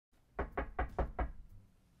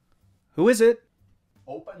Who is it?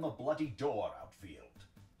 Open the bloody door, Outfield.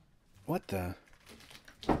 What the?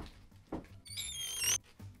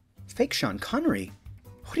 Fake Sean Connery?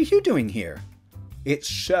 What are you doing here? It's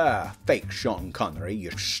Sir Fake Sean Connery,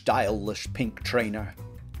 you styleless pink trainer.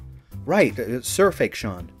 Right, Sir Fake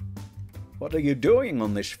Sean. What are you doing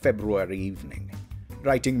on this February evening?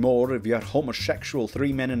 Writing more of your homosexual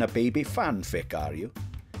three men and a baby fanfic, are you?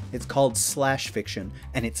 It's called slash fiction,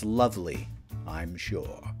 and it's lovely. I'm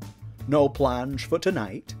sure. No plans for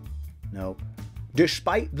tonight? Nope.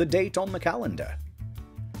 Despite the date on the calendar?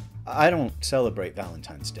 I don't celebrate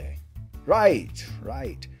Valentine's Day. Right.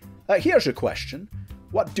 Here's a question.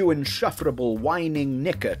 What do insufferable whining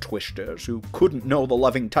knicker twisters who couldn't know the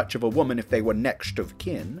loving touch of a woman if they were next of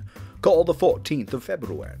kin call the 14th of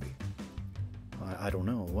February? I don't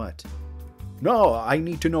know. What? No, I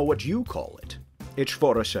need to know what you call it. It's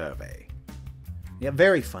for a survey. Yeah,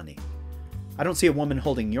 very funny. I don't see a woman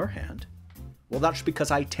holding your hand. Well, that's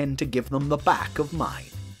because I tend to give them the back of mine.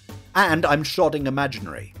 And I'm sodding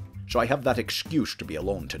imaginary, so I have that excuse to be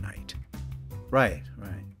alone tonight. Right.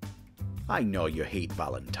 I know you hate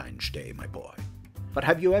Valentine's Day, my boy. But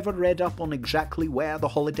have you ever read up on exactly where the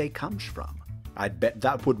holiday comes from? I'd bet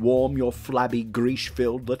that would warm your flabby,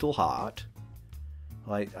 grease-filled little heart.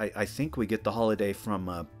 Well, I think we get the holiday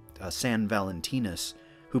from San Valentinus,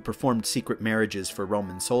 who performed secret marriages for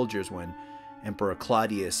Roman soldiers when Emperor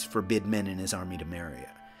Claudius forbid men in his army to marry.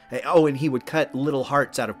 Oh, and he would cut little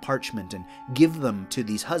hearts out of parchment and give them to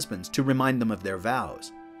these husbands to remind them of their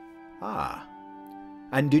vows. Ah.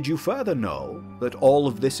 And did you further know that all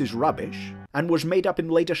of this is rubbish and was made up in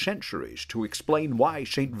later centuries to explain why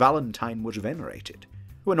St. Valentine was venerated,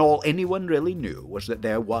 when all anyone really knew was that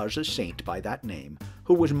there was a saint by that name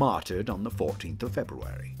who was martyred on the 14th of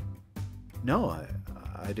February? No,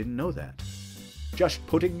 I didn't know that. Just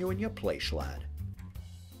putting you in your place, lad.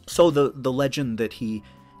 So the legend that he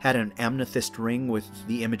had an amethyst ring with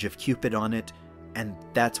the image of Cupid on it, and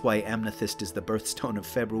that's why amethyst is the birthstone of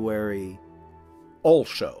February.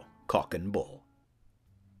 Also cock and bull.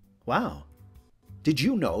 Wow. Did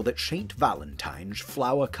you know that St. Valentine's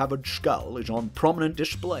flower-covered skull is on prominent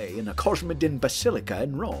display in a Cosmedin Basilica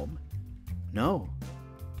in Rome? No.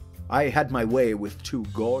 I had my way with two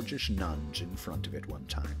gorgeous nuns in front of it one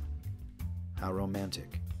time. How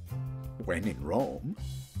romantic. When in Rome.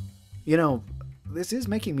 You know, this is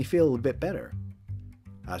making me feel a bit better.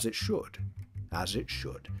 As it should.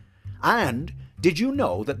 And did you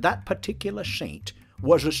know that that particular saint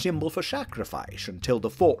was a symbol for sacrifice until the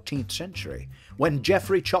 14th century, when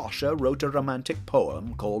Geoffrey Chaucer wrote a romantic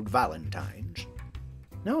poem called Valentine's?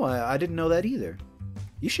 No, I didn't know that either.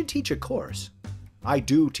 You should teach a course. I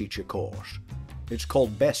do teach a course. It's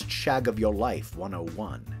called Best Shag of Your Life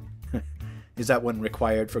 101. Is that one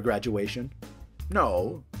required for graduation?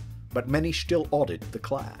 No, but many still audit the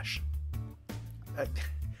class.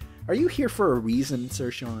 Are you here for a reason, Sir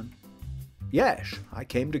Sean? Yes, I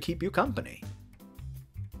came to keep you company.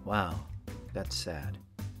 Wow, that's sad.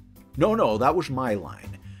 No, that was my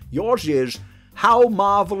line. Yours is, "How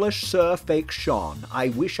marvelous, Sir Fake Sean, I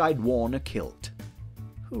wish I'd worn a kilt."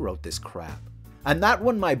 Who wrote this crap? And that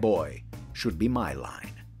one, my boy, should be my line.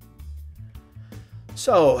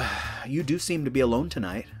 So, you do seem to be alone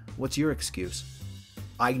tonight. What's your excuse?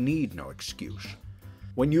 I need no excuse.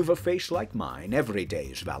 When you've a face like mine, every day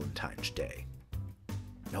is Valentine's Day.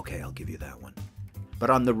 Okay, I'll give you that one. But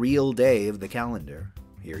on the real day of the calendar,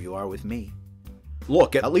 here you are with me.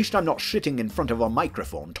 Look, at least I'm not sitting in front of a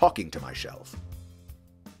microphone talking to myself.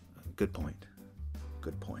 Good point.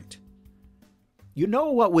 You know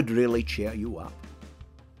what would really cheer you up?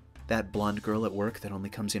 That blonde girl at work that only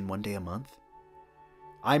comes in one day a month?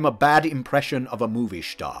 I'm a bad impression of a movie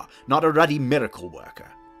star, not a ruddy miracle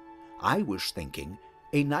worker. I was thinking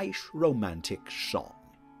a nice romantic song.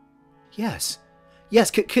 Yes,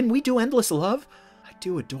 can we do Endless Love? I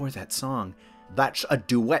do adore that song. That's a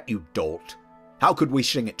duet, you dolt. How could we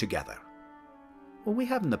sing it together? Well, we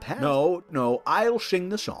have in the past. No, I'll sing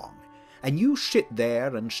the song, and you sit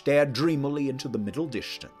there and stare dreamily into the middle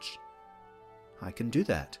distance. I can do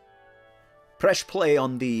that. Press play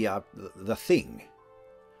on the thing.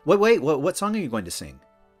 Wait, what song are you going to sing?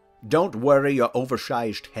 Don't worry your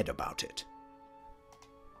oversized head about it.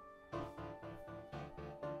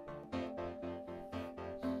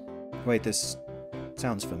 Wait, this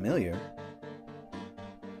sounds familiar.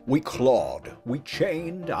 We clawed, we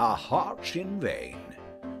chained our hearts in vain.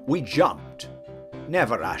 We jumped,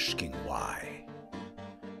 never asking why.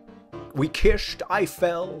 We kissed, I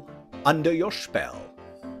fell, under your spell,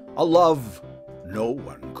 a love no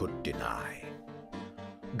one could deny.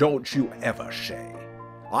 Don't you ever say,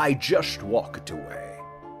 I just walked away.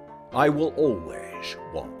 I will always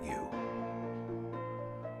want you.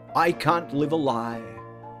 I can't live a lie,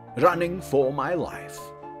 running for my life.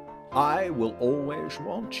 I will always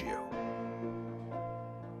want you.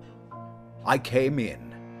 I came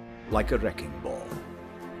in like a wrecking ball.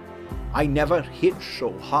 I never hit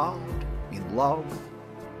so hard in love.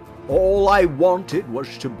 All I wanted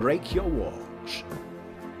was to break your walls.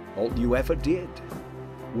 All you ever did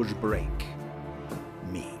was break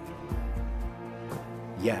me.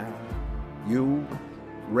 Yeah, you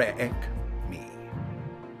wreck me.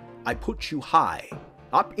 I put you high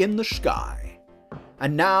up in the sky,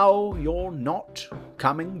 and now you're not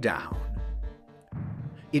coming down.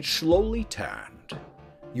 It slowly turned,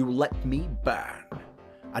 you let me burn,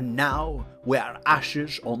 and now we're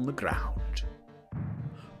ashes on the ground.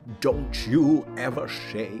 Don't you ever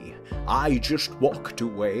say, I just walked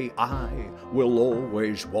away, I will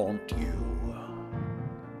always want you.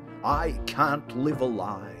 I can't live a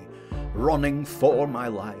lie, running for my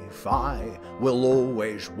life, I will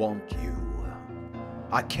always want you.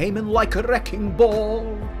 I came in like a wrecking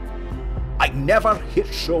ball, I never hit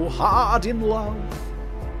so hard in love.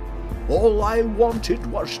 All I wanted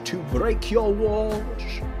was to break your walls.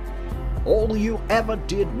 All you ever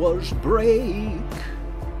did was break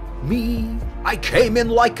me. I came in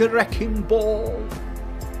like a wrecking ball.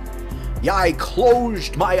 Yeah, I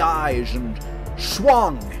closed my eyes and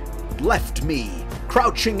swung, left me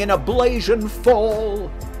crouching in a blazing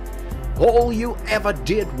fall. All you ever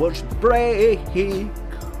did was break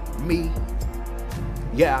me.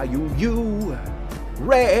 Yeah, you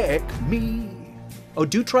wreck me. Oh,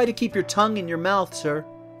 do try to keep your tongue in your mouth, sir.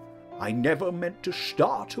 I never meant to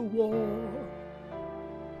start a war.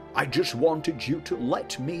 I just wanted you to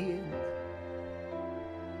let me in.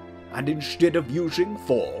 And instead of using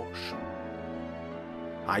force,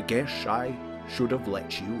 I guess I should have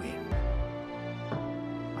let you in.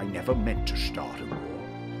 I never meant to start a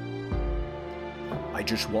war. I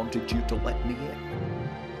just wanted you to let me in.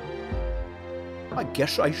 I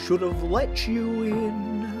guess I should have let you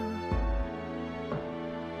in.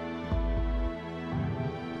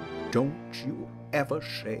 Don't you ever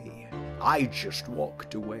say, I just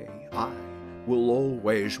walked away, I will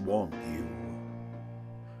always want you.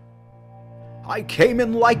 I came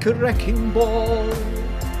in like a wrecking ball,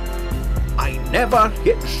 I never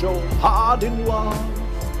hit so hard in love.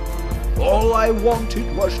 All I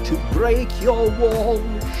wanted was to break your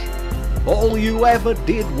walls, all you ever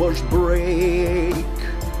did was break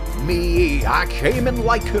me. I came in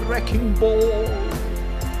like a wrecking ball.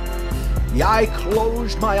 Yeah, I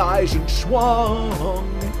closed my eyes and swung,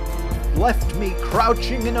 left me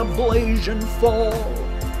crouching in a blazing fall.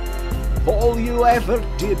 All you ever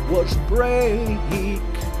did was break me.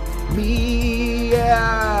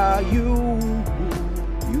 Yeah, you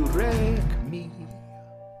wreck me.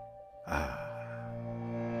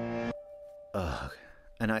 Ugh,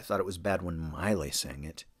 and I thought it was bad when Miley sang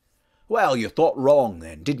it. Well, you thought wrong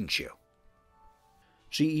then, didn't you?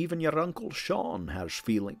 See, even your Uncle Sean has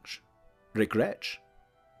feelings. Regrets.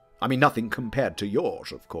 I mean, nothing compared to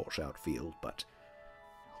yours, of course, Outfield, but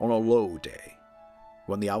on a low day,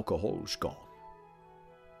 when the alcohol's gone.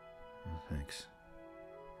 Oh, thanks.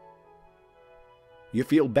 You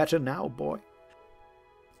feel better now, boy?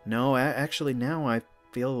 No, actually now I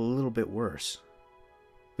feel a little bit worse.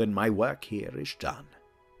 Then my work here is done.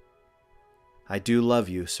 I do love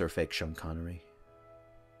you, Sir Fake Sean Connery.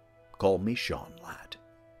 Call me Sean, lad.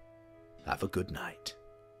 Have a good night.